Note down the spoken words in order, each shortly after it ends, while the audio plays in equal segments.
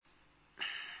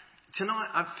Tonight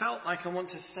I felt like I want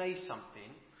to say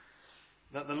something,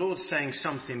 that the Lord's saying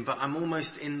something, but I'm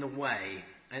almost in the way.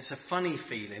 It's a funny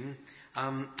feeling,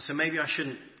 so maybe I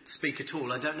shouldn't speak at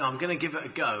all. I don't know. I'm going to give it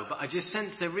a go, but I just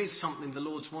sense there is something the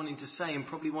Lord's wanting to say and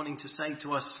probably wanting to say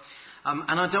to us,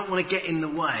 and I don't want to get in the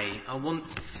way.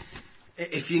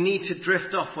 If you need to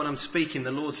drift off when I'm speaking,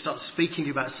 the Lord starts speaking to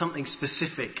you about something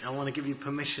specific, I want to give you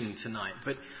permission tonight.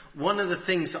 But one of the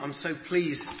things that I'm so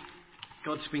pleased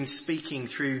God's been speaking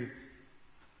through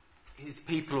His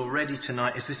people already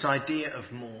tonight is this idea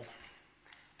of more.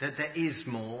 That there is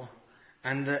more,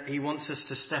 and that He wants us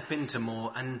to step into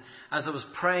more. And as I was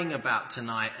praying about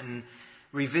tonight and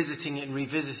revisiting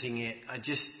it, I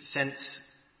just sense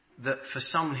that for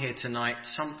some here tonight,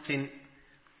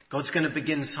 God's going to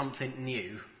begin something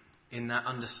new in that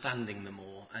understanding the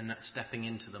more and that stepping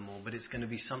into the more. But it's going to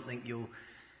be something you'll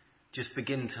just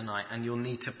begin tonight and you'll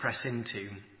need to press into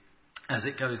as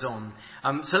it goes on.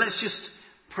 So let's just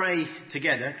pray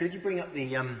together. Could you bring up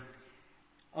the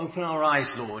Open Our Eyes,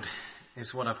 Lord,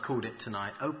 is what I've called it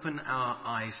tonight. Open our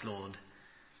eyes, Lord.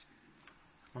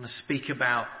 I want to speak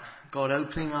about God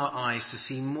opening our eyes to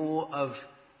see more of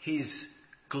His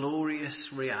glorious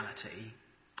reality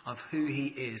of who He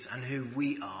is and who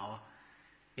we are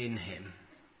in Him.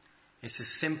 It's as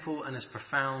simple and as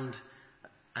profound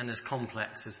and as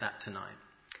complex as that tonight.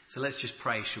 So let's just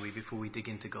pray, shall we, before we dig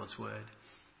into God's Word.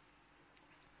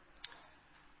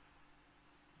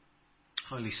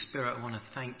 Holy Spirit, I want to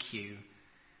thank You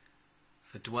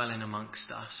for dwelling amongst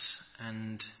us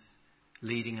and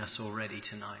leading us already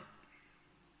tonight.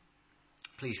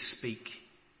 Please speak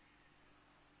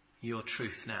Your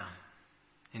truth now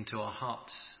into our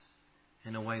hearts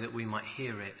in a way that we might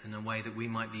hear it, in a way that we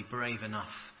might be brave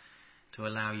enough to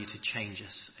allow You to change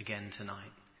us again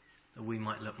tonight, that we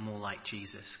might look more like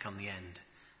Jesus come the end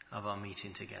of our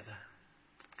meeting together.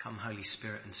 Come, Holy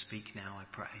Spirit, and speak now, I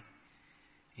pray.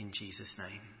 In Jesus'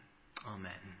 name,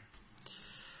 amen.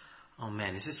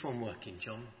 Amen. Is this one working,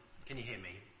 John? Can you hear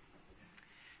me?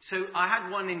 So I had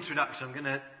one introduction. I'm going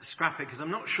to scrap it because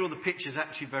I'm not sure the picture's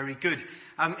actually very good.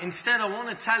 Instead, I want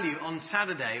to tell you on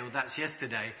Saturday, or that's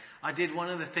yesterday, I did one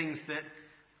of the things that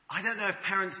I don't know if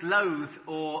parents loathe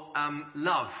or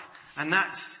love, and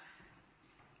that's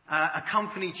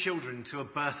accompany children to a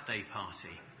birthday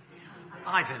party.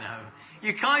 I don't know.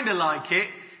 You kind of like it,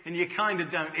 and you kind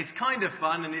of don't. It's kind of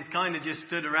fun, and it's kind of just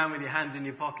stood around with your hands in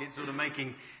your pockets, sort of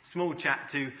making small chat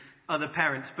to other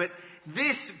parents. But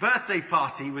this birthday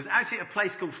party was actually at a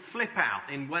place called Flip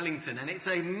Out in Wellington, and it's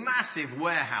a massive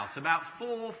warehouse, about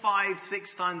 4, 5, 6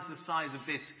 times the size of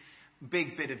this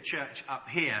big bit of church up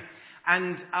here.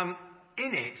 And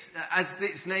in it, as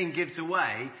its name gives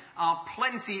away, are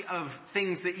plenty of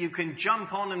things that you can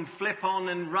jump on and flip on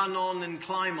and run on and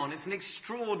climb on. It's an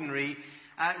extraordinary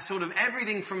sort of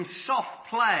everything from soft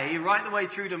play right the way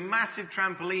through to massive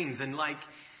trampolines, and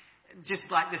just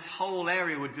like this whole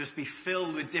area would just be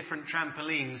filled with different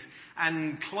trampolines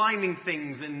and climbing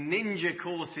things and ninja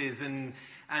courses and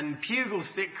pugil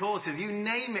stick courses, you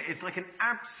name it. It's like an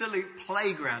absolute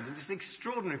playground, and it's an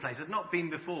extraordinary place. I've not been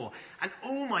before, and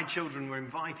all my children were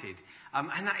invited,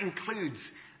 and that includes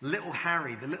little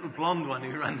Harry, the little blonde one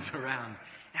who runs around.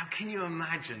 Now, can you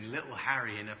imagine little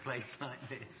Harry in a place like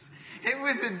this? It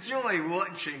was a joy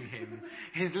watching him.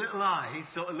 His little eyes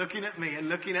sort of looking at me and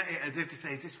looking at it as if to say,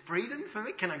 is this freedom for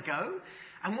me? Can I go?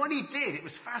 And what he did, it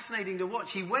was fascinating to watch.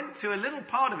 He went to a little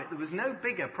part of it that was no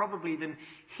bigger probably than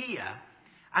here.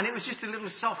 And it was just a little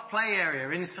soft play area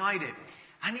inside it.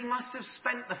 And he must have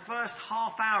spent the first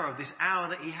half hour of this hour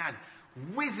that he had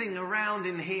whizzing around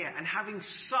in here and having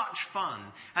such fun.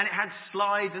 And it had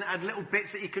slides and it had little bits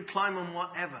that you could climb on,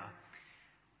 whatever.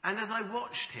 And as I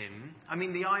watched him, I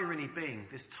mean, the irony being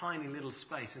this tiny little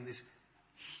space in this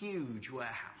huge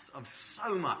warehouse of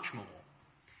so much more.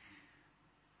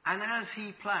 And as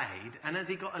he played, and as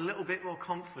he got a little bit more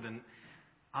confident,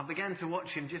 I began to watch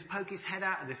him just poke his head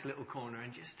out of this little corner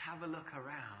and just have a look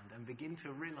around and begin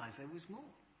to realize there was more.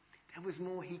 There was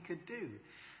more he could do.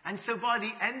 And so by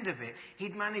the end of it,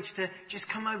 he'd managed to just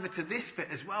come over to this bit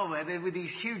as well, where there were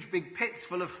these huge big pits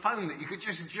full of foam that you could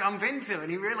just jump into. And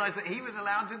he realized that he was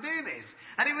allowed to do this.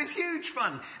 And it was huge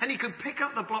fun. And he could pick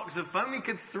up the blocks of foam, he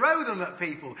could throw them at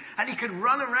people, and he could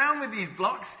run around with these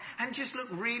blocks and just look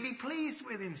really pleased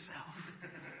with himself.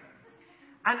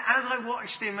 And as I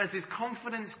watched him, as his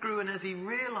confidence grew and as he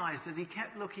realized, as he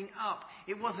kept looking up,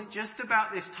 it wasn't just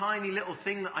about this tiny little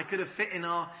thing that I could have fit in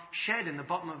our shed in the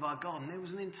bottom of our garden. There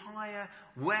was an entire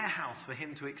warehouse for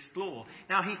him to explore.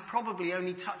 Now, he's probably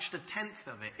only touched 1/10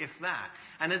 of it, if that.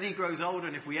 And as he grows older,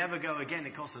 and if we ever go again,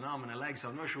 it costs an arm and a leg, so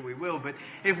I'm not sure we will, but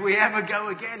if we ever go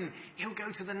again, he'll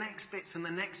go to the next bits and the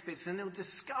next bits, and he'll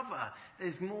discover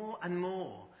there's more and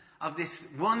more of this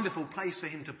wonderful place for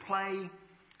him to play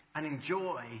and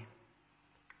enjoy.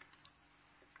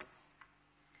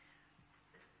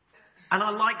 And I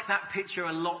like that picture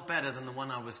a lot better than the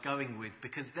one I was going with,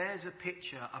 because there's a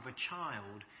picture of a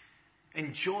child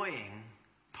enjoying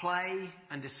play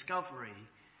and discovery,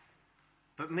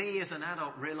 but me as an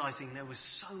adult realizing there was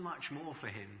so much more for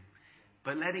him,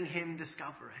 but letting him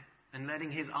discover it and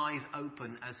letting his eyes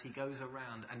open as he goes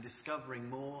around and discovering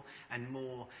more and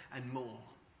more and more.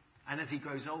 And as he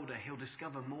grows older, he'll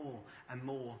discover more and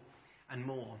more and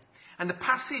more. And the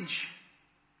passage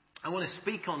I want to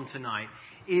speak on tonight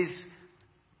is,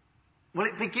 well,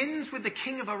 it begins with the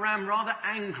king of Aram rather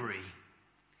angry.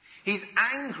 He's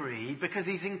angry because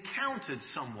he's encountered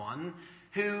someone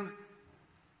who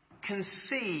can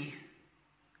see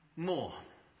more.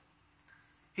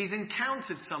 He's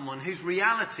encountered someone whose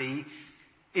reality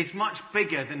is much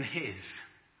bigger than his.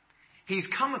 He's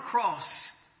come across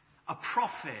a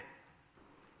prophet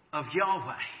of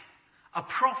Yahweh, a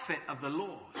prophet of the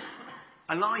Lord,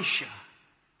 Elisha,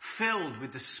 filled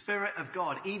with the Spirit of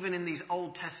God, even in these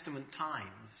Old Testament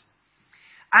times.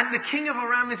 And the king of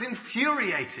Aram is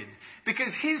infuriated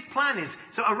because his plan is,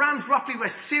 so Aram's roughly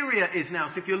where Syria is now.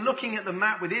 So if you're looking at the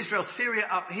map with Israel, Syria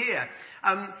up here,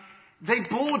 they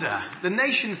border, the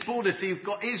nations border. So you've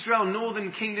got Israel,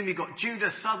 northern kingdom, you've got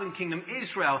Judah, southern kingdom,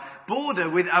 Israel, border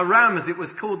with Aram as it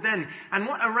was called then. And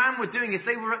what Aram were doing is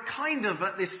they were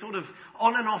at this sort of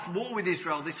on and off war with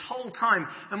Israel this whole time.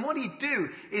 And what he'd do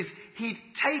is he'd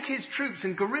take his troops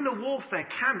and guerrilla warfare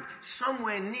camp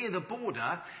somewhere near the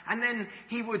border, and then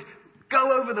he would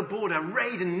go over the border,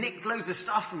 raid and nick loads of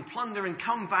stuff and plunder and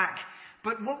come back.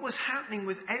 But what was happening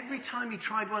was every time he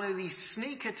tried one of these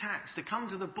sneak attacks to come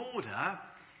to the border,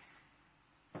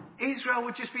 Israel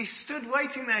would just be stood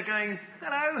waiting there going,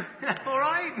 hello, all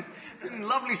right?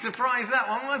 Lovely surprise that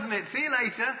one, wasn't it? See you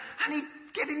later. And he'd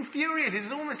get infuriated.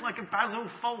 It's almost like a Basil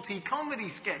Fawlty comedy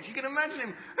sketch. You can imagine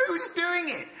him. Who's doing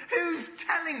it? Who's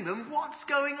telling them what's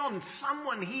going on?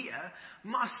 Someone here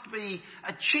must be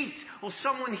a cheat, or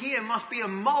someone here must be a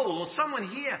mole, or someone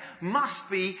here must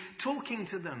be talking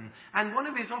to them. And one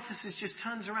of his officers just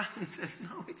turns around and says,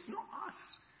 no, it's not us.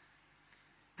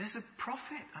 There's a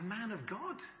prophet, a man of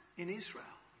God in Israel.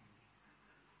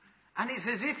 And it's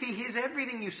as if he hears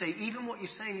everything you say, even what you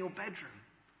say in your bedroom.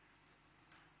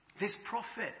 This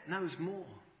prophet knows more.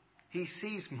 He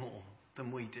sees more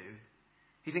than we do.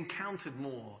 He's encountered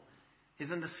more.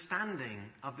 His understanding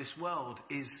of this world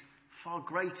is far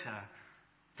greater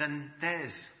than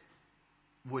theirs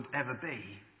would ever be.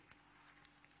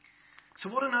 So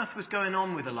what on earth was going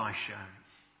on with Elisha?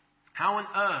 How on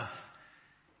earth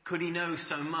could he know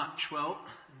so much? Well,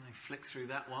 let me flick through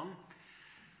that one.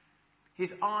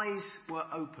 His eyes were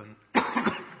open.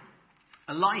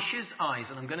 Elisha's eyes,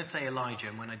 and I'm going to say Elijah,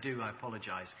 and when I do, I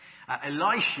apologize.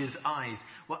 Elisha's eyes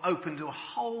were open to a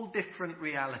whole different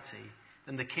reality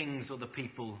than the kings or the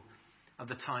people of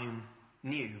the time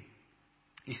knew.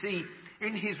 You see,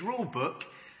 in his rule book,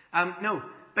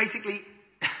 basically,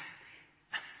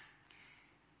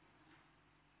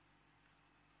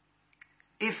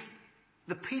 if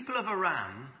the people of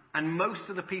Aram and most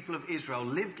of the people of Israel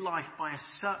lived life by a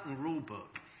certain rule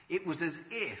book, it was as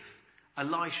if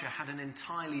Elisha had an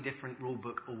entirely different rule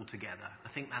book altogether. I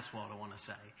think that's what I want to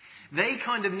say. They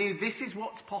kind of knew this is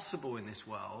what's possible in this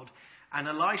world, and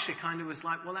Elisha kind of was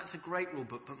like, well, that's a great rule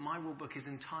book, but my rule book is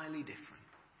entirely different.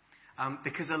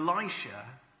 Because Elisha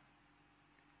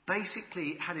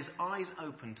basically had his eyes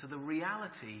open to the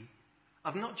reality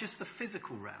of not just the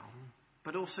physical realm,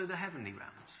 but also the heavenly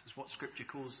realms. It's what Scripture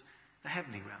calls the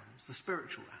heavenly realms, the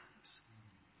spiritual realms.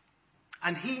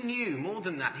 And he knew more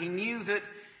than that. He knew that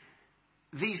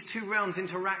these two realms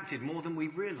interacted more than we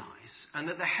realize, and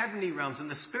that the heavenly realms and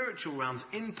the spiritual realms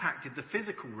impacted the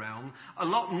physical realm a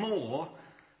lot more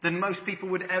than most people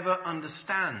would ever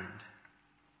understand.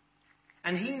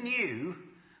 And he knew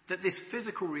that this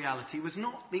physical reality was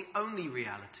not the only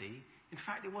reality. In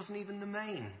fact, it wasn't even the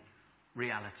main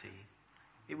reality.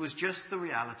 It was just the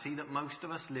reality that most of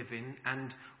us live in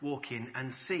and walk in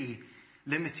and see,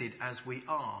 limited as we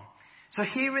are. So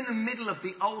here in the middle of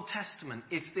the Old Testament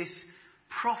is this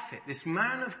prophet, this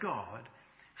man of God,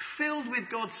 filled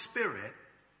with God's Spirit,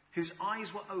 whose eyes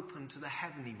were open to the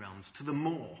heavenly realms, to the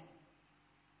more.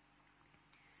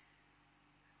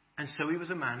 And so he was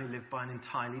a man who lived by an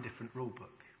entirely different rule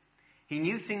book. He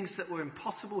knew things that were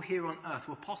impossible here on earth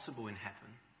were possible in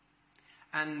heaven.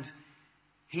 And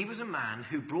he was a man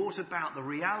who brought about the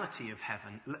reality of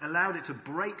heaven, allowed it to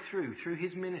break through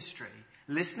his ministry,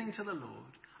 listening to the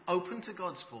Lord, open to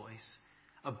God's voice,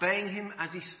 obeying him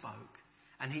as he spoke,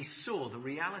 and he saw the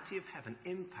reality of heaven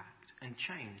impact and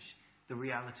change the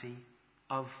reality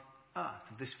of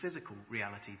earth, of this physical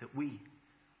reality that we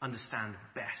understand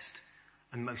best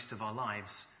and most of our lives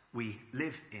we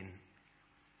live in.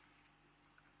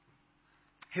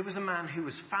 He was a man who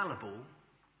was fallible,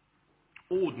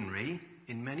 ordinary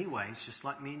in many ways, just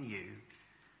like me and you,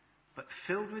 but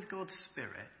filled with God's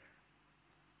Spirit,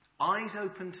 eyes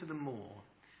open to the more.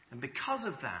 And because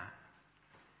of that,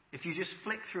 if you just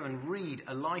flick through and read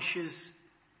Elisha's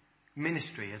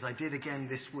ministry, as I did again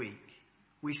this week,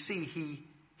 we see he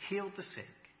healed the sick,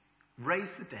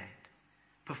 raised the dead,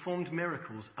 performed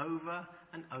miracles over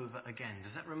and over again.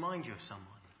 Does that remind you of someone?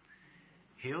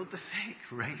 Healed the sick,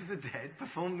 raised the dead,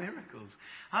 performed miracles.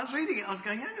 I was reading it, I was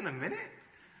going, hang on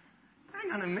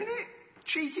a minute.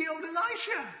 Cheeky old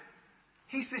Elisha.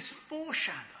 He's this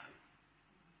foreshadow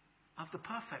of the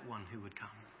perfect one who would come,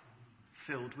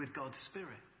 filled with God's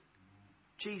Spirit.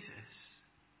 Jesus.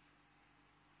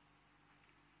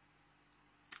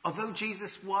 Although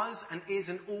Jesus was and is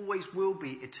and always will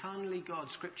be eternally God,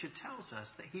 Scripture tells us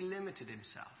that he limited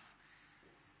himself.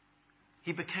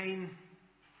 He became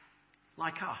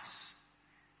like us.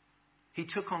 He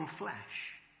took on flesh,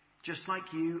 just like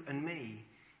you and me.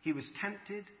 He was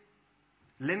tempted,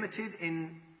 limited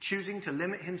in choosing to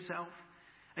limit himself,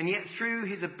 and yet through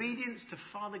his obedience to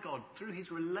Father God, through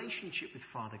his relationship with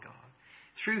Father God,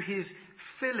 through his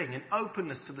filling and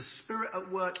openness to the Spirit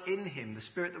at work in him, the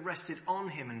Spirit that rested on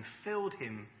him and filled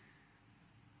him,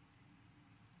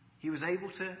 he was able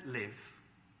to live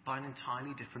by an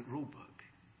entirely different rule book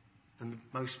than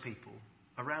most people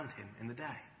around him in the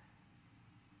day.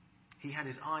 He had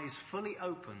his eyes fully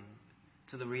open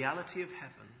to the reality of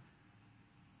heaven,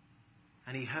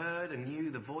 and he heard and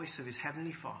knew the voice of his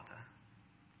heavenly Father.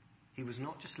 He was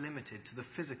not just limited to the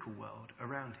physical world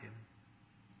around him.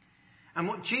 And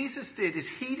what Jesus did is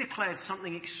he declared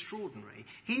something extraordinary.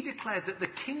 He declared that the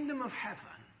kingdom of heaven,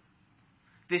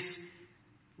 this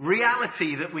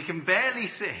reality that we can barely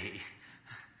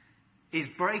see, is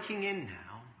breaking in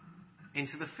now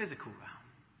into the physical realm.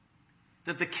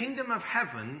 That the kingdom of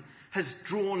heaven has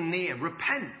drawn near.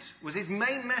 Repent was his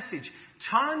main message.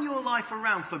 Turn your life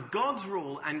around for God's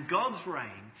rule and God's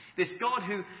reign. This God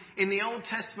who in the Old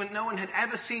Testament no one had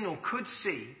ever seen or could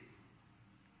see.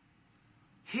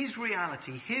 His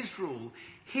reality, his rule,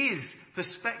 his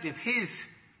perspective, his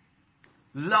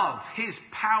love, his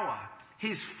power,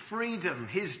 his freedom,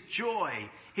 his joy,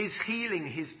 his healing,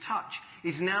 his touch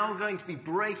is now going to be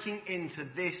breaking into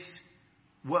this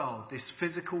world, this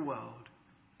physical world,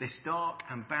 this dark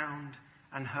and bound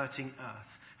and hurting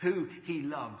earth, who he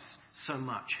loves so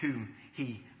much, whom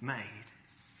he made.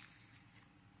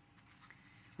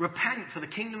 Repent, for the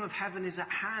kingdom of heaven is at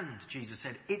hand, Jesus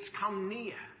said. It's come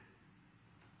near.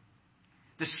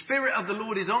 The Spirit of the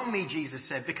Lord is on me, Jesus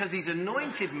said, because he's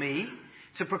anointed me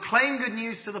to proclaim good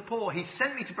news to the poor. He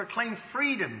sent me to proclaim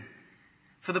freedom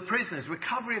for the prisoners,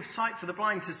 recovery of sight for the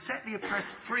blind, to set the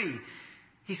oppressed free.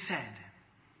 He said,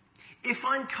 if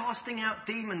I'm casting out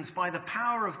demons by the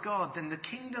power of God, then the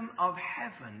kingdom of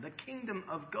heaven, the kingdom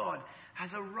of God,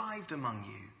 has arrived among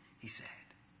you, he said.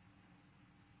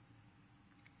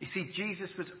 You see, Jesus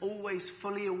was always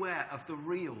fully aware of the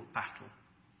real battle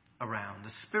around,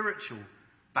 the spiritual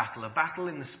battle, a battle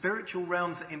in the spiritual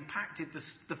realms that impacted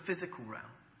the physical realm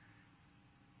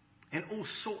in all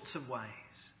sorts of ways.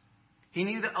 He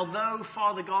knew that although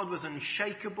Father God was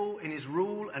unshakable in his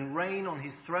rule and reign on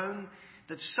his throne,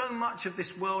 that so much of this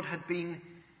world had been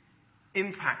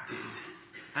impacted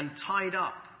and tied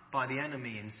up by the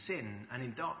enemy in sin and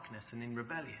in darkness and in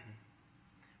rebellion.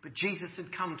 But Jesus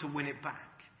had come to win it back.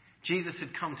 Jesus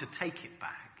had come to take it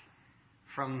back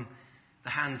from the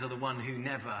hands of the one who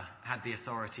never had the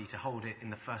authority to hold it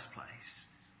in the first place.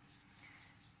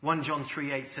 1 John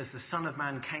 3:8 says, the Son of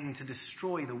Man came to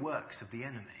destroy the works of the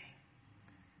enemy.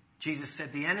 Jesus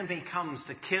said, the enemy comes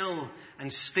to kill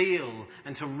and steal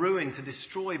and to ruin, to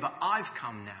destroy, but I've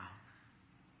come now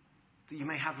that you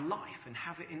may have life and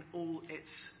have it in all its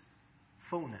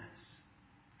fullness.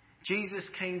 Jesus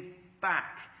came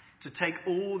back to take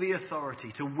all the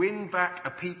authority, to win back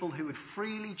a people who would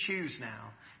freely choose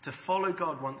now to follow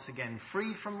God once again,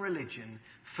 free from religion,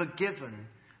 forgiven,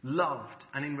 loved,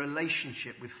 and in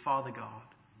relationship with Father God.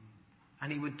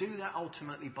 And he would do that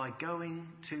ultimately by going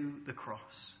to the cross.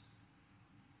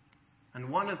 And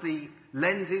one of the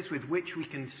lenses with which we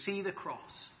can see the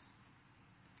cross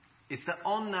is that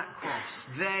on that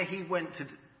cross, there he went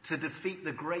to defeat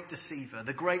the great deceiver,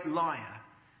 the great liar,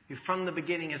 who from the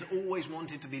beginning has always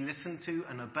wanted to be listened to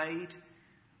and obeyed,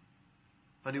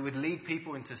 but who would lead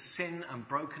people into sin and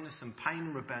brokenness and pain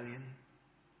and rebellion.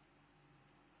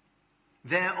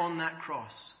 There on that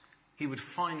cross, he would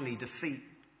finally defeat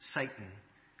Satan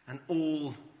and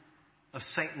all of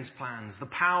Satan's plans. The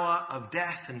power of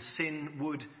death and sin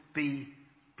would be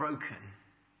broken.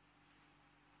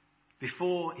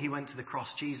 Before he went to the cross,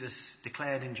 Jesus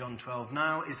declared in John 12,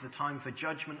 "Now is the time for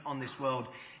judgment on this world.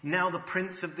 Now the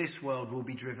prince of this world will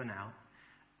be driven out.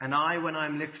 And I, when I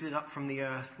am lifted up from the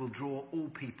earth, will draw all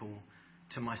people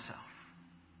to myself."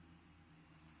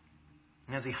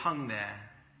 And as he hung there,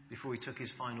 before he took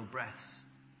his final breaths,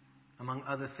 among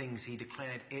other things, he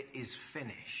declared, "It is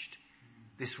finished."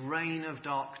 This reign of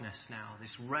darkness now,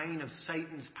 this reign of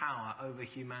Satan's power over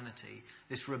humanity,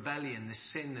 this rebellion,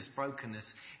 this sin, this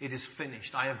brokenness, it is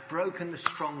finished. I have broken the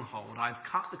stronghold. I have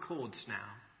cut the cords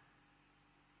now.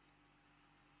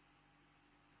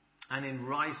 And in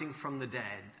rising from the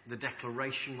dead, the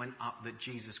declaration went up that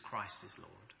Jesus Christ is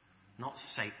Lord. Not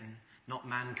Satan, not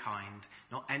mankind,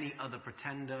 not any other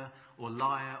pretender or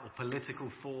liar or political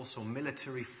force or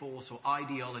military force or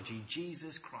ideology.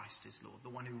 Jesus Christ is Lord, the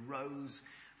one who rose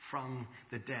from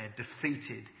the dead,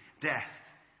 defeated death,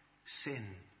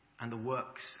 sin, and the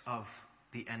works of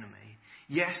the enemy.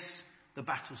 Yes, the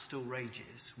battle still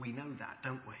rages. We know that,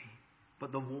 don't we?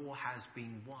 But the war has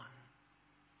been won.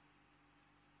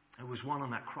 It was won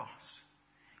on that cross.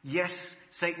 Yes,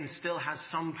 Satan still has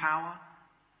some power.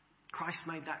 Christ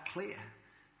made that clear.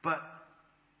 But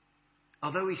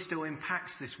although he still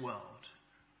impacts this world,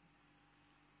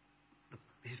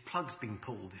 his plug's been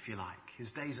pulled, if you like. His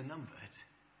days are numbered.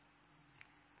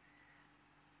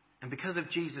 And because of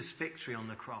Jesus' victory on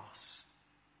the cross,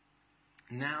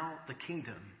 now the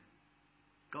kingdom,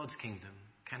 God's kingdom,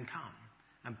 can come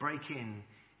and break in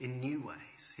new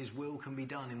ways. His will can be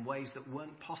done in ways that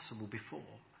weren't possible before.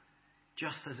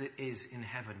 Just as it is in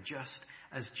heaven, just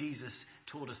as Jesus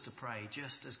taught us to pray,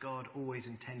 just as God always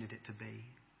intended it to be.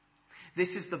 This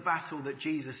is the battle that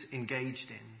Jesus engaged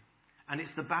in. And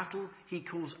it's the battle he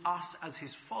calls us as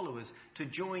his followers to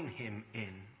join him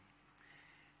in.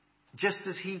 Just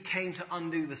as he came to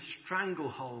undo the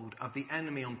stranglehold of the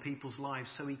enemy on people's lives,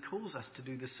 so he calls us to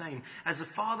do the same. As the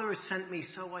Father has sent me,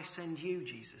 so I send you,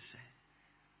 Jesus said.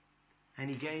 And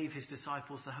he gave his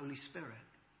disciples the Holy Spirit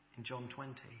in John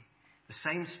 20. The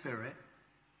same Spirit,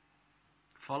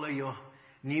 follow your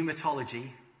pneumatology,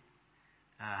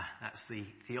 that's the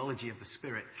theology of the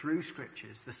Spirit, through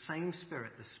Scriptures, the same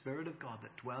Spirit, the Spirit of God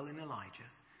that dwelt in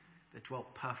Elijah, that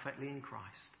dwelt perfectly in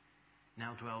Christ,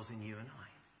 now dwells in you and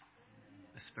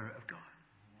I, the Spirit of God.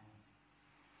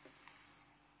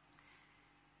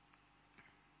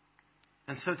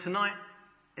 And so tonight,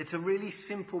 it's a really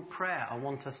simple prayer I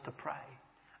want us to pray.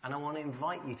 And I want to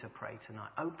invite you to pray tonight.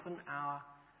 Open our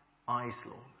eyes,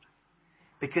 Lord.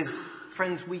 Because,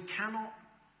 friends, we cannot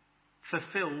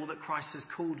fulfill all that Christ has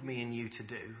called me and you to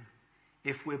do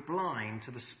if we're blind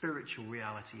to the spiritual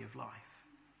reality of life.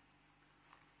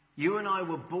 You and I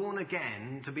were born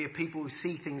again to be a people who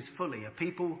see things fully, a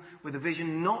people with a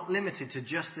vision not limited to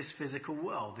just this physical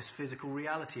world, this physical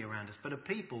reality around us, but a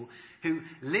people who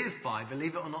live by,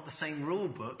 believe it or not, the same rule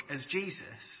book as Jesus.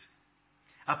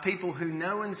 A people who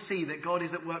know and see that God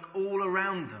is at work all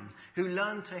around them, who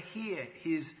learn to hear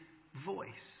his voice,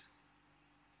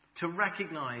 to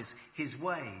recognize his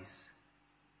ways,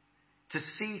 to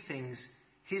see things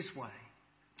his way,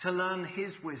 to learn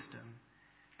his wisdom.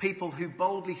 People who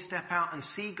boldly step out and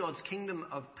see God's kingdom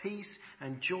of peace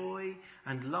and joy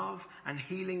and love and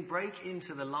healing break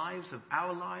into the lives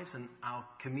and our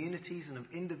communities and of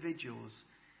individuals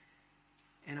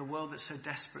in a world that so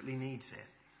desperately needs it.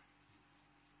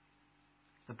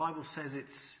 The Bible says it's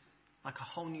like a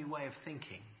whole new way of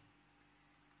thinking,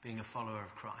 being a follower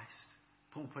of Christ.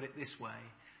 Paul put it this way: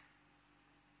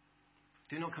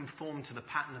 do not conform to the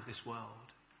pattern of this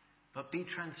world, but be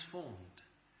transformed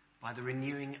by the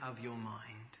renewing of your mind.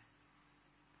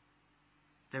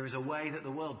 There is a way that the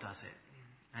world does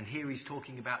it. And here he's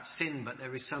talking about sin, but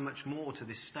there is so much more to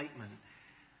this statement.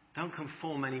 Don't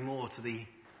conform anymore to the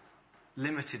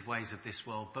limited ways of this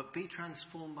world, but be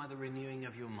transformed by the renewing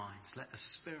of your minds. Let the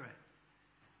Spirit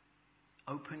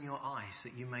open your eyes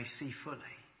that you may see fully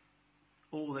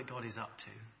all that God is up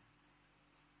to.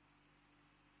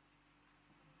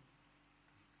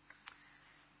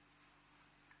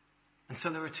 And so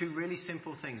there are two really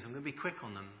simple things. I'm going to be quick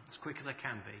on them, as quick as I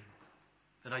can be,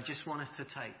 that I just want us to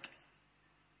take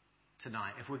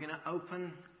tonight, if we're going to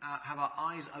have our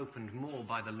eyes opened more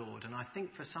by the Lord, and I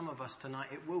think for some of us tonight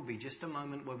it will be just a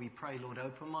moment where we pray, Lord,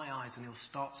 open my eyes and he'll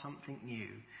start something new.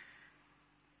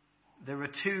 There are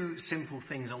two simple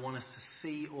things I want us to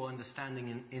see or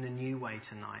understanding in a new way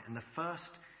tonight. And the first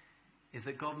is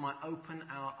that God might open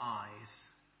our eyes,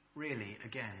 really,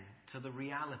 again, to the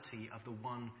reality of the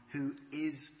one who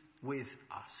is with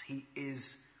us. He is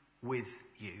with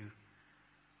you.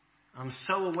 I'm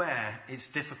so aware it's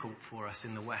difficult for us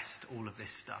in the West, all of this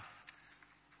stuff.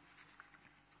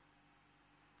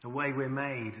 The way we're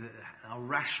made, our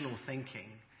rational thinking.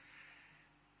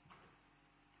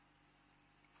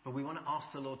 But we want to ask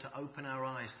the Lord to open our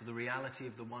eyes to the reality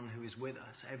of the one who is with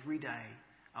us every day,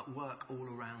 at work all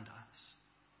around us.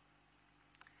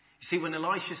 You see, when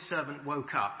Elisha's servant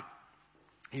woke up,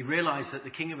 he realized that the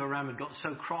king of Aram had got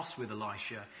so cross with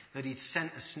Elisha that he'd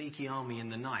sent a sneaky army in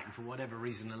the night. And for whatever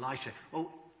reason, Elisha,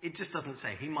 well, it just doesn't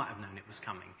say. He might have known it was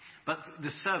coming. But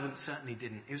the servant certainly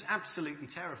didn't. He was absolutely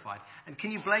terrified. And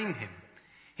can you blame him?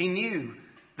 He knew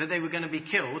that they were going to be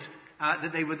killed,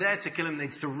 that they were there to kill him.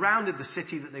 They'd surrounded the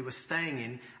city that they were staying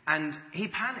in, and he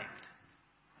panicked.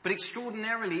 But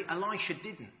extraordinarily, Elisha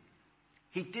didn't.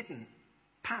 He didn't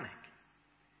panic.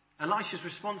 Elisha's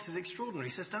response is extraordinary.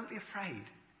 He says, don't be afraid.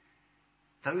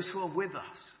 Those who are with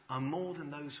us are more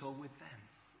than those who are with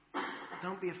them.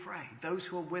 Don't be afraid. Those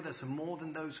who are with us are more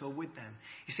than those who are with them.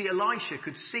 You see, Elisha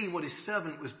could see what his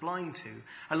servant was blind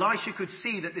to. Elisha could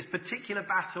see that this particular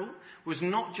battle was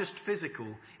not just physical,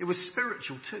 it was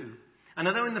spiritual too. And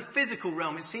although in the physical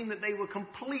realm it seemed that they were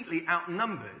completely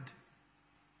outnumbered,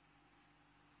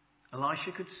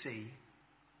 Elisha could see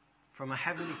from a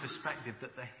heavenly perspective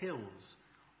that the hills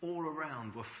all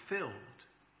around were filled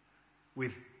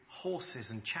with horses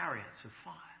and chariots of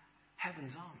fire.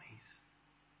 Heaven's armies.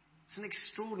 It's an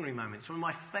extraordinary moment. It's one of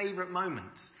my favourite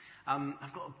moments.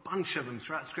 I've got a bunch of them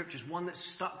throughout Scriptures. One that's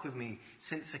stuck with me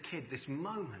since a kid. This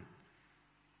moment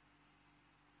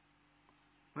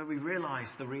where we realise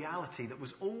the reality that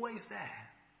was always there.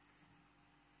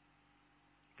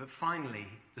 But finally,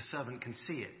 the servant can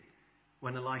see it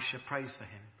when Elisha prays for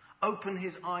him. Open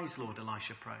his eyes, Lord,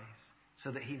 Elisha prays,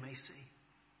 so that he may see.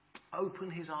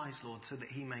 Open his eyes, Lord, so that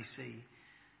he may see.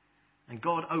 And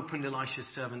God opened Elisha's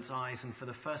servant's eyes, and for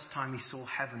the first time he saw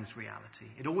heaven's reality.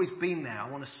 It had always been there. I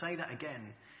want to say that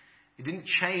again. It didn't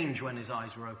change when his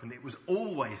eyes were opened. It was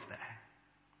always there.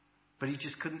 But he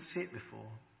just couldn't see it before.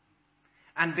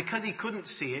 And because he couldn't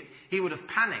see it, he would have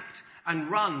panicked and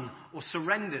run or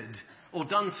surrendered or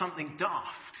done something daft.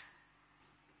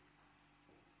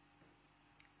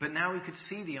 But now he could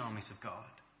see the armies of God.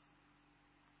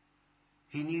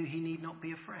 He knew he need not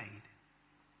be afraid.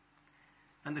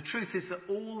 And the truth is that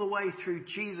all the way through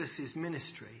Jesus'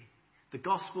 ministry, the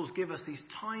Gospels give us these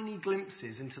tiny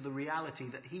glimpses into the reality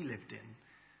that he lived in.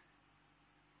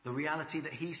 The reality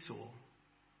that he saw.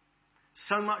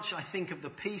 So much, I think, of the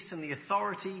peace and the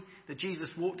authority that Jesus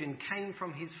walked in came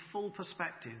from his full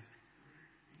perspective.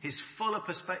 His fuller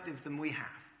perspective than we have.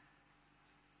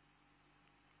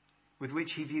 With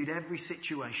which he viewed every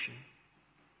situation.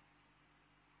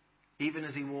 Even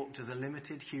as he walked as a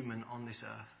limited human on this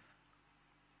earth.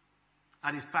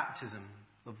 At his baptism,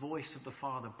 the voice of the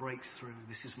Father breaks through.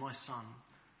 This is my Son,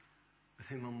 with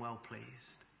whom I'm well pleased.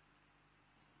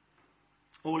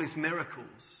 All his miracles,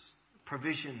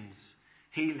 provisions,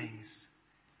 healings.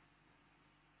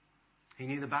 He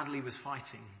knew the battle he was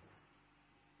fighting.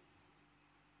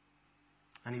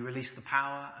 And he released the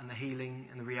power and the healing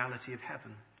and the reality of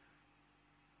heaven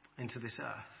into this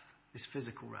earth, this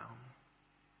physical realm.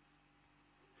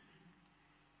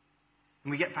 And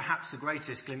we get perhaps the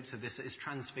greatest glimpse of this at his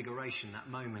transfiguration, that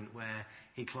moment where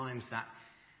he climbs that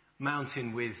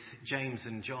mountain with James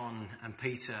and John and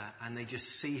Peter, and they just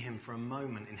see him for a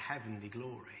moment in heavenly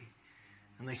glory.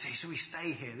 And they say, shall we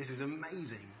stay here? This is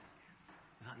amazing.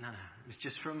 He's like, no, it was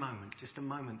just for a moment. Just a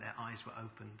moment their eyes were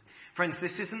opened. Friends,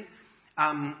 this isn't,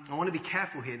 I want to be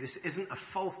careful here. This isn't a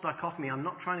false dichotomy. I'm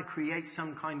not trying to create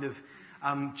some kind of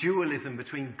dualism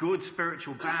between good,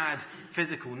 spiritual, bad,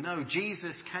 physical. No,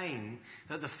 Jesus came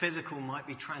that the physical might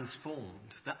be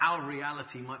transformed, that our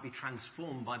reality might be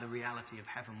transformed by the reality of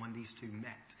heaven when these two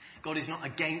met. God is not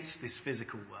against this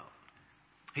physical world.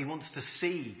 He wants to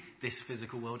see this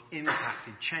physical world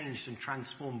impacted, changed and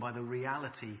transformed by the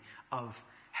reality of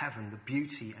heaven, the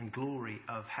beauty and glory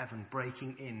of heaven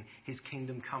breaking in, his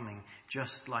kingdom coming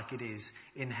just like it is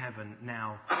in heaven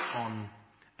now on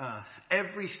earth.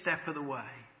 Every step of the way,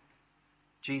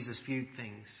 Jesus viewed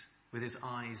things with his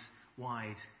eyes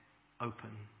wide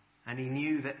open. And he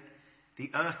knew that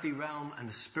the earthly realm and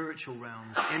the spiritual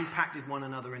realms impacted one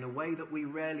another in a way that we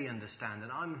rarely understand.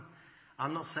 And I'm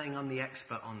I'm not saying I'm the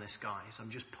expert on this, guys. I'm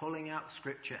just pulling out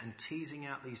Scripture and teasing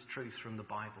out these truths from the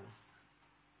Bible.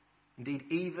 Indeed,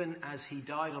 even as he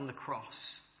died on the cross,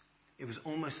 it was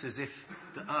almost as if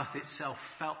the earth itself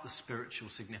felt the spiritual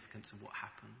significance of what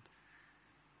happened.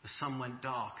 The sun went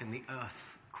dark and the earth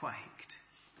quaked.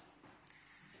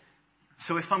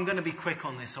 So if I'm going to be quick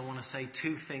on this, I want to say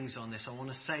two things on this. I want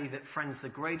to say that, friends, the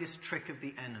greatest trick of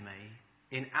the enemy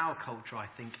in our culture, I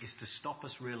think, is to stop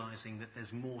us realizing that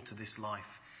there's more to this life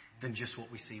than just what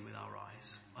we see with our eyes.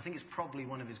 I think it's probably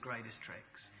one of his greatest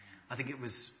tricks. I think it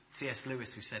was C.S. Lewis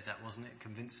who said that, wasn't it?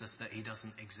 Convinced us that he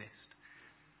doesn't exist.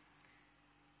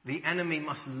 The enemy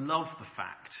must love the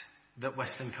fact that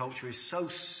Western culture is so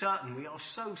certain, we are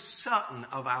so certain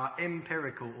of our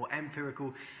empirical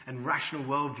and rational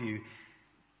worldview,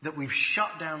 that we've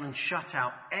shut down and shut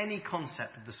out any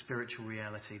concept of the spiritual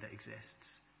reality that exists.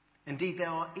 Indeed, there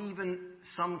are even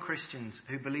some Christians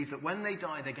who believe that when they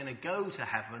die, they're going to go to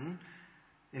heaven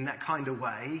in that kind of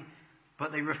way,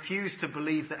 but they refuse to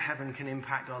believe that heaven can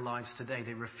impact our lives today.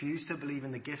 They refuse to believe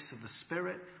in the gifts of the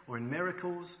Spirit or in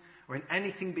miracles or in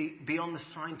anything beyond the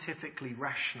scientifically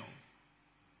rational.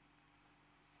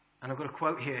 And I've got a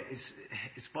quote here.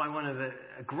 It's by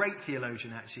a great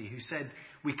theologian, actually, who said,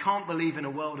 "We can't believe in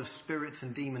a world of spirits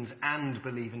and demons and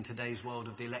believe in today's world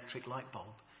of the electric light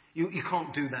bulb. You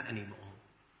can't do that anymore.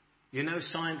 You know,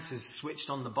 science has switched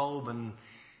on the bulb and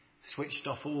switched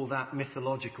off all that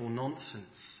mythological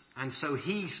nonsense." And so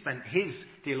he spent his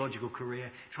theological career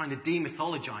trying to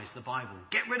demythologize the Bible.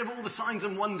 Get rid of all the signs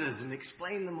and wonders and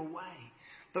explain them away.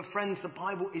 But friends, the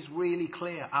Bible is really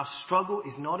clear. Our struggle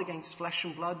is not against flesh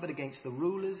and blood, but against the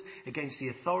rulers, against the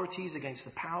authorities, against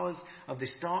the powers of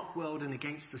this dark world, and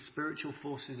against the spiritual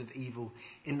forces of evil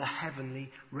in the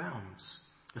heavenly realms.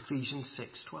 Ephesians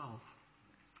 6:12.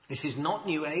 This is not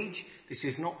New Age. This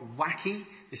is not wacky.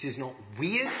 This is not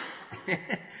weird.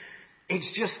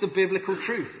 It's just the biblical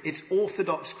truth. It's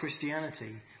orthodox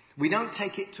Christianity. We don't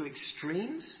take it to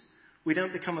extremes. We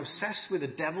don't become obsessed with the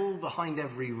devil behind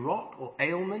every rock or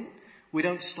ailment. We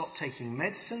don't stop taking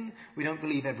medicine. We don't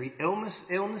believe every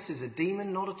illness is a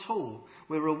demon. Not at all.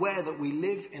 We're aware that we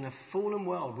live in a fallen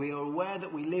world. We are aware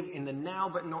that we live in the now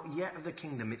but not yet of the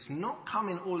kingdom. It's not come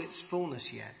in all its fullness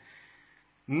yet.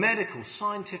 Medical,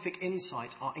 scientific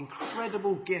insights are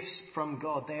incredible gifts from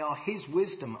God. They are his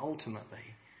wisdom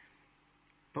ultimately.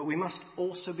 But we must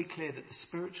also be clear that the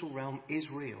spiritual realm is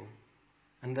real,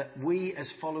 and that we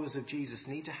as followers of Jesus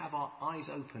need to have our eyes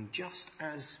open just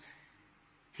as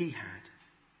he had.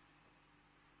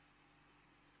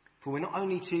 For we're not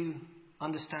only to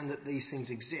understand that these things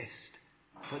exist,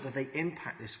 but that they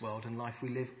impact this world and life we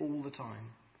live all the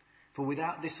time. For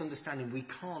without this understanding, we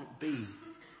can't be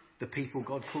the people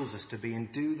God calls us to be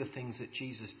and do the things that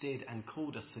Jesus did and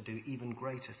called us to do, even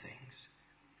greater things.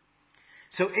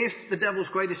 So if the devil's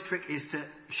greatest trick is to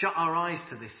shut our eyes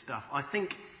to this stuff, I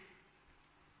think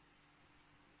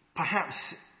perhaps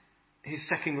his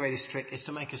second greatest trick is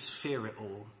to make us fear it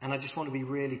all. And I just want to be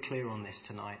really clear on this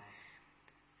tonight.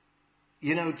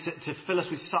 You know, to fill us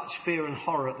with such fear and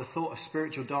horror at the thought of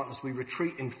spiritual darkness, we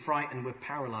retreat in fright and we're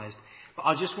paralyzed. But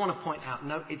I just want to point out,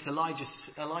 no, it's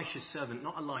Elisha's servant,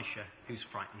 not Elisha, who's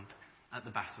frightened at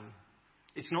the battle.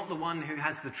 It's not the one who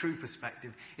has the true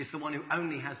perspective. It's the one who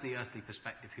only has the earthly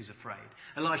perspective who's afraid.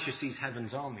 Elisha sees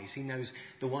heaven's armies. He knows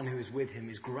the one who is with him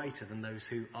is greater than those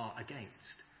who are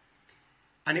against.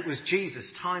 And it was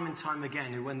Jesus, time and time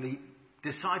again, who, when the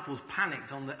disciples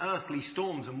panicked on the earthly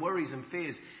storms and worries and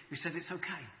fears, who said, "It's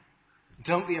okay.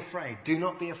 Don't be afraid. Do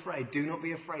not be afraid. Do not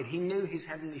be afraid." He knew his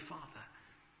heavenly Father.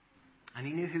 And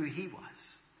he knew who he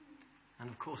was. And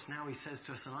of course, now he says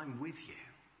to us, "And I'm with you.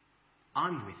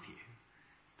 I'm with you.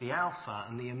 The Alpha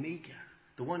and the Omega,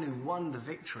 the one who won the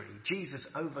victory. Jesus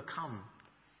overcame.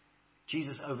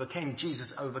 Jesus overcame.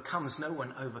 Jesus overcomes. No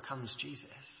one overcomes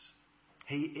Jesus.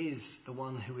 He is the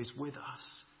one who is with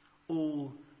us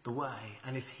all the way.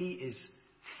 And if he is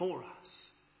for us,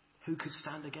 who could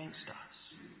stand against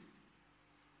us?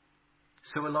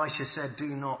 So Elisha said, "Do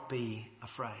not be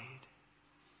afraid.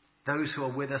 Those who are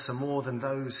with us are more than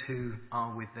those who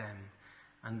are with them."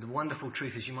 And the wonderful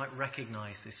truth is you might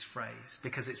recognize this phrase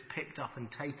because it's picked up and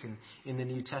taken in the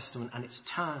New Testament, and it's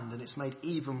turned and it's made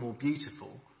even more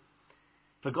beautiful.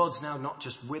 For God's now not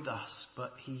just with us,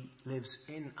 but he lives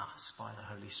in us by the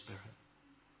Holy Spirit.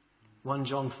 1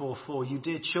 John 4:4, "You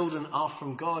dear children are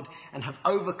from God and have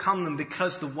overcome them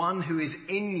because the one who is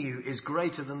in you is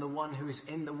greater than the one who is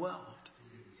in the world."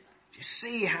 Do you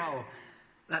see how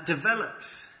that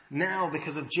develops now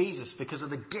because of Jesus, because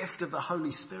of the gift of the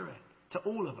Holy Spirit? To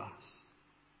all of us.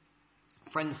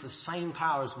 Friends, the same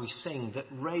power as we sing that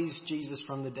raised Jesus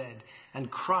from the dead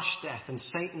and crushed death and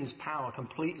Satan's power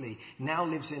completely now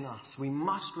lives in us. We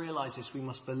must realize this. We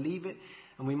must believe it.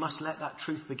 And we must let that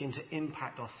truth begin to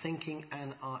impact our thinking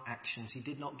and our actions. He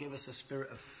did not give us a spirit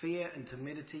of fear and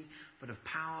timidity, but of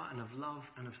power and of love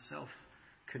and of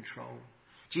self-control.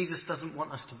 Jesus doesn't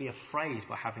want us to be afraid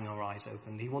by having our eyes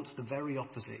opened. He wants the very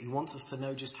opposite. He wants us to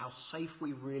know just how safe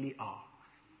we really are.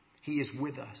 He is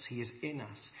with us. He is in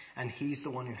us. And he's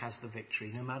the one who has the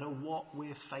victory. No matter what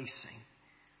we're facing,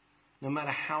 no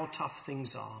matter how tough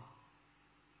things are,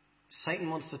 Satan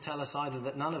wants to tell us either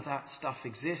that none of that stuff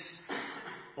exists,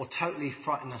 or totally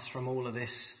frighten us from all of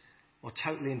this, or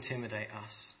totally intimidate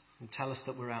us and tell us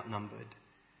that we're outnumbered.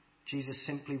 Jesus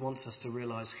simply wants us to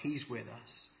realize he's with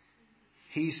us.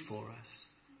 He's for us.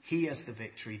 He has the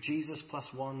victory. Jesus plus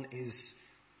one is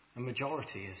a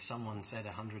majority, as someone said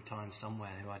 100 times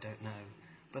somewhere who I don't know.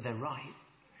 But they're right.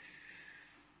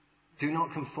 Do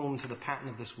not conform to the pattern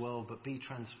of this world, but be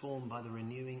transformed by the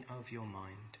renewing of your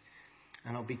mind.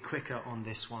 And I'll be quicker on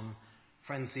this one.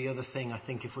 Friends, the other thing, I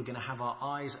think if we're going to have our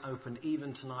eyes opened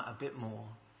even tonight a bit more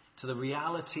to the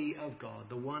reality of God,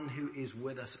 the one who is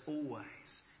with us always,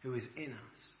 who is in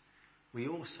us, we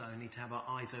also need to have our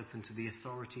eyes open to the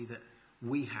authority that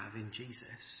we have in Jesus.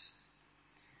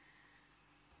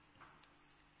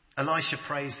 Elisha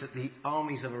prays that the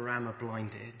armies of Aram are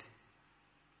blinded.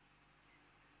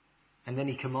 And then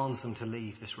he commands them to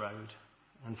leave this road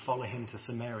and follow him to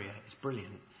Samaria. It's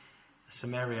brilliant.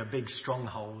 Samaria, a big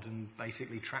stronghold, and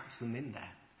basically traps them in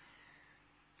there.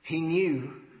 He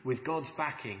knew with God's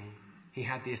backing, he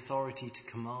had the authority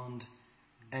to command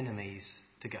enemies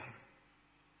to go.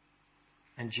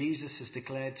 And Jesus has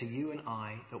declared to you and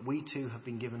I that we too have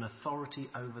been given authority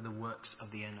over the works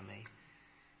of the enemy.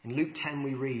 In Luke 10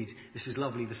 we read, this is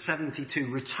lovely, the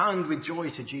 72 returned with joy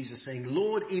to Jesus, saying,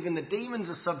 Lord, even the demons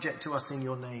are subject to us in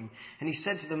your name. And he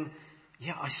said to them,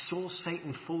 yeah, I saw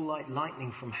Satan fall like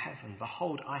lightning from heaven.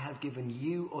 Behold, I have given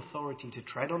you authority to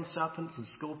tread on serpents and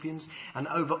scorpions and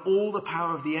over all the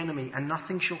power of the enemy, and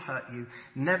nothing shall hurt you.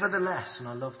 Nevertheless, and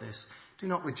I love this, do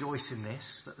not rejoice in this,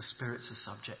 that the spirits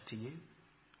are subject to you,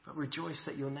 but rejoice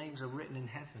that your names are written in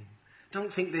heaven.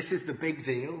 Don't think this is the big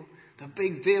deal. The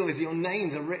big deal is your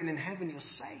names are written in heaven. You're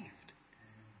saved.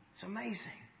 It's amazing.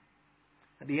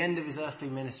 At the end of his earthly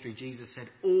ministry, Jesus said,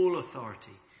 all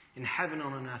authority in heaven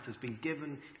and on earth has been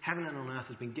given. Heaven and on earth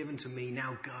has been given to me.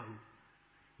 Now go.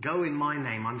 Go in my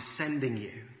name. I'm sending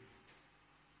you.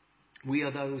 We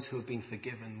are those who have been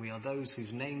forgiven. We are those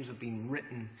whose names have been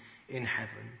written in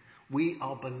heaven. We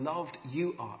are beloved.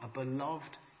 You are a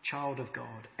beloved child of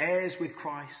God, heirs with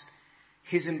Christ,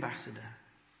 his ambassador.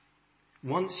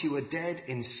 Once you were dead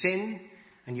in sin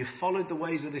and you followed the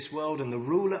ways of this world and the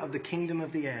ruler of the kingdom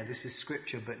of the air. This is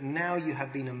scripture. But now you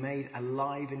have been made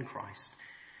alive in Christ.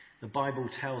 The Bible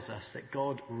tells us that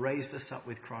God raised us up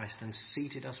with Christ and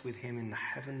seated us with him in the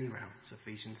heavenly realms,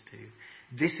 Ephesians 2.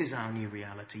 This is our new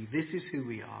reality. This is who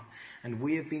we are. And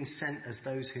we have been sent as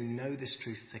those who know this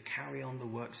truth to carry on the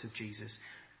works of Jesus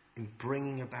in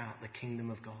bringing about the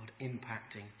kingdom of God,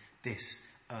 impacting this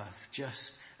earth, just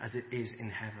as it is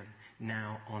in heaven,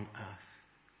 now on earth.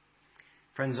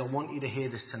 Friends, I want you to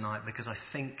hear this tonight because I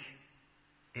think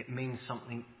it means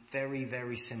something very,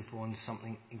 very simple and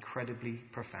something incredibly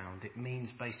profound. It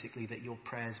means basically that your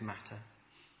prayers matter.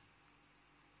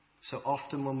 So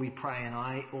often when we pray, and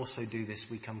I also do this,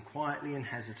 we come quietly and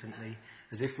hesitantly,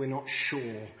 as if we're not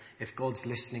sure if God's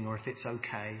listening or if it's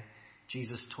okay.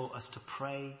 Jesus taught us to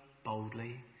pray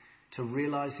boldly, to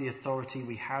realize the authority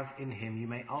we have in him. You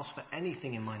may ask for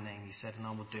anything in my name, he said, and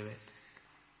I will do it.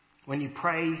 When you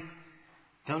pray,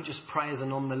 don't just pray as a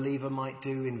non-believer might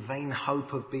do in vain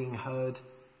hope of being heard.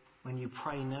 When you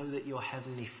pray, know that your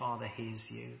heavenly Father hears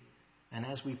you. And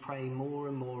as we pray more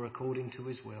and more according to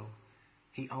his will,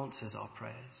 he answers our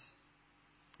prayers.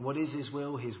 What is his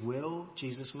will? His will,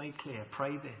 Jesus made clear.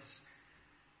 Pray this.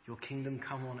 Your kingdom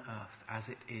come on earth as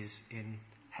it is in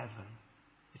heaven.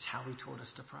 It's how he taught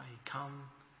us to pray. Come,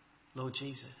 Lord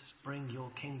Jesus, bring your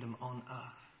kingdom on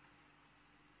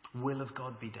earth. Will of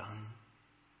God be done.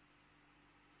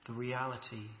 The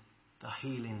reality, the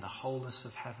healing, the wholeness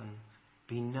of heaven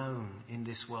be known in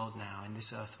this world now, in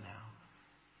this earth now.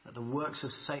 That the works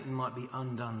of Satan might be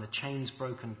undone, the chains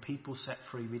broken, people set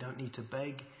free. We don't need to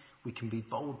beg. We can be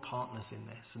bold partners in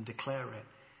this and declare it.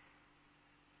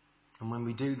 And when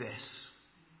we do this,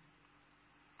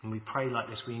 And we pray like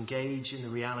this. We engage in the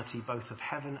reality both of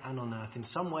heaven and on earth. In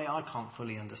some way I can't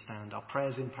fully understand. Our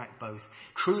prayers impact both.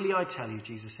 Truly I tell you,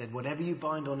 Jesus said, whatever you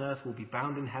bind on earth will be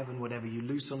bound in heaven. Whatever you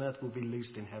loose on earth will be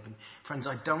loosed in heaven. Friends,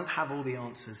 I don't have all the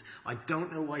answers. I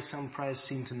don't know why some prayers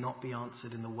seem to not be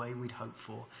answered in the way we'd hope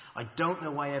for. I don't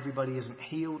know why everybody isn't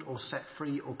healed or set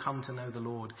free or come to know the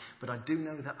Lord. But I do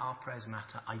know that our prayers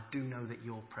matter. I do know that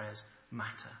your prayers matter.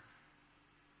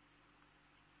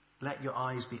 Let your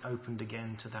eyes be opened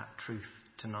again to that truth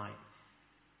tonight.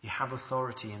 You have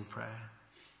authority in prayer.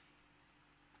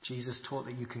 Jesus taught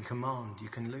that you can command, you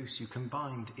can loose, you can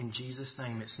bind in Jesus'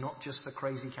 name. It's not just for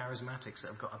crazy charismatics that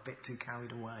have got a bit too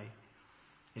carried away.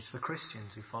 It's for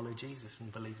Christians who follow Jesus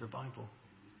and believe the Bible.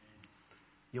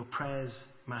 Your prayers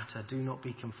matter. Do not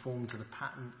be conformed to the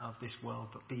pattern of this world,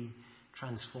 but be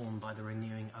transformed by the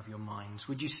renewing of your minds.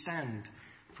 Would you stand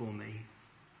for me,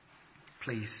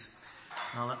 please?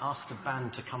 And I'll ask the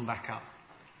band to come back up.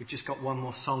 We've just got one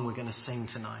more song we're going to sing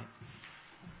tonight.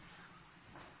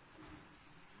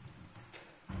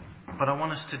 But I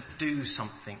want us to do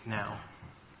something now,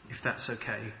 if that's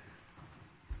okay.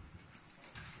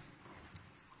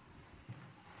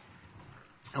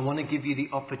 I want to give you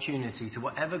the opportunity to,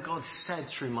 whatever God said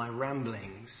through my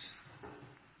ramblings,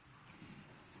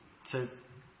 to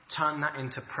turn that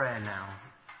into prayer now,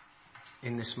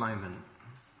 in this moment.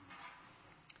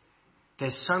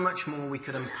 There's so much more we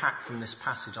could unpack from this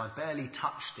passage. I barely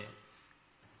touched it.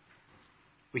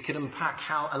 We could unpack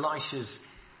how Elisha's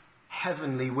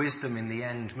heavenly wisdom in the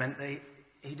end meant that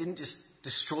he didn't just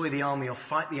destroy the army or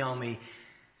fight the army.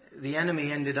 The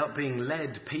enemy ended up being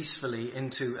led peacefully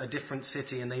into a different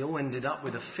city, and they all ended up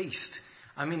with a feast.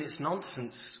 I mean, it's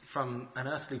nonsense from an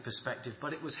earthly perspective,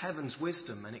 but it was heaven's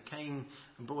wisdom, and it came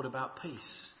and brought about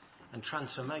peace and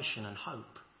transformation and hope.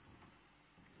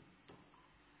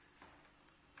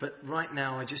 But right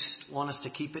now, I just want us to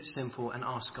keep it simple and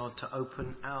ask God to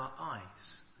open our eyes.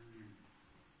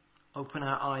 Open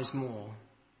our eyes more.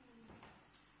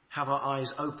 Have our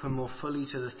eyes open more fully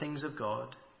to the things of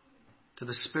God, to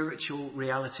the spiritual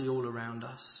reality all around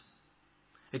us.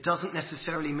 It doesn't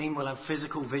necessarily mean we'll have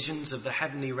physical visions of the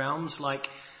heavenly realms like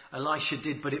Elisha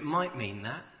did, but it might mean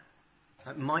that.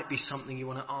 That might be something you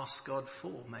want to ask God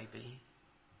for, maybe.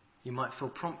 You might feel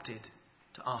prompted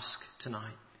to ask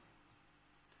tonight.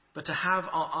 But to have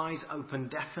our eyes open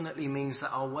definitely means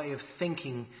that our way of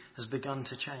thinking has begun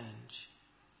to change.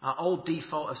 Our old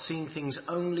default of seeing things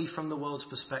only from the world's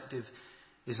perspective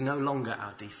is no longer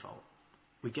our default.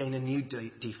 We gain a new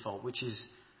default, which is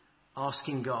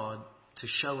asking God to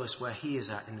show us where He is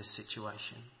at in this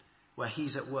situation, where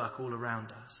He's at work all around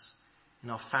us, in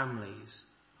our families,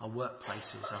 our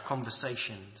workplaces, our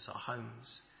conversations, our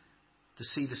homes. To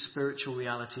see the spiritual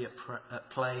reality at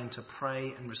play and to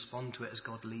pray and respond to it as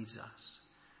God leads us.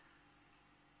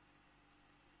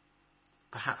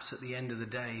 Perhaps at the end of the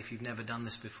day, if you've never done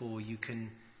this before, you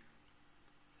can,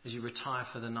 as you retire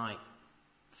for the night,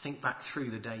 think back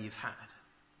through the day you've had.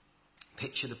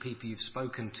 Picture the people you've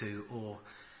spoken to or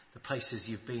the places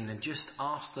you've been, and just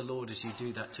ask the Lord as you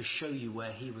do that to show you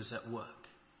where He was at work.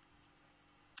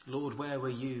 Lord, where were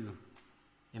you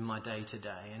in my day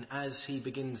today? And as He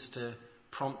begins to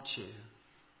prompt you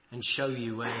and show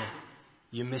you where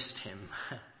you missed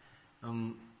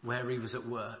Him, where He was at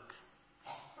work,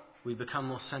 we become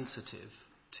more sensitive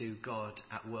to God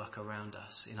at work around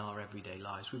us in our everyday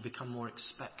lives. We become more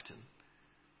expectant.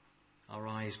 Our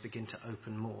eyes begin to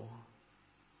open more.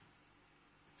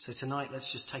 So tonight, let's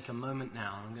just take a moment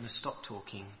now. I'm going to stop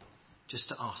talking just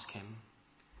to ask Him,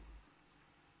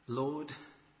 Lord,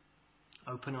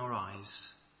 open our eyes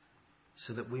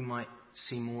so that we might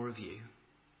see more of You.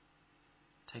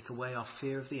 Take away our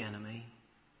fear of the enemy.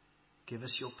 Give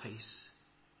us Your peace.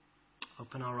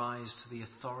 Open our eyes to the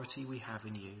authority we have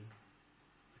in You,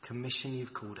 the commission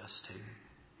You've called us to.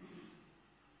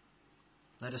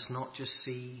 Let us not just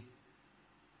see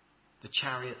the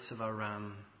chariots of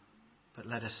Aram, but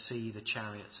let us see the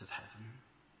chariots of heaven.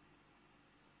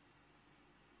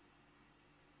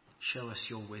 Show us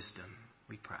Your wisdom,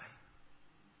 we pray.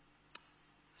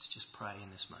 Let's just pray in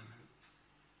this moment.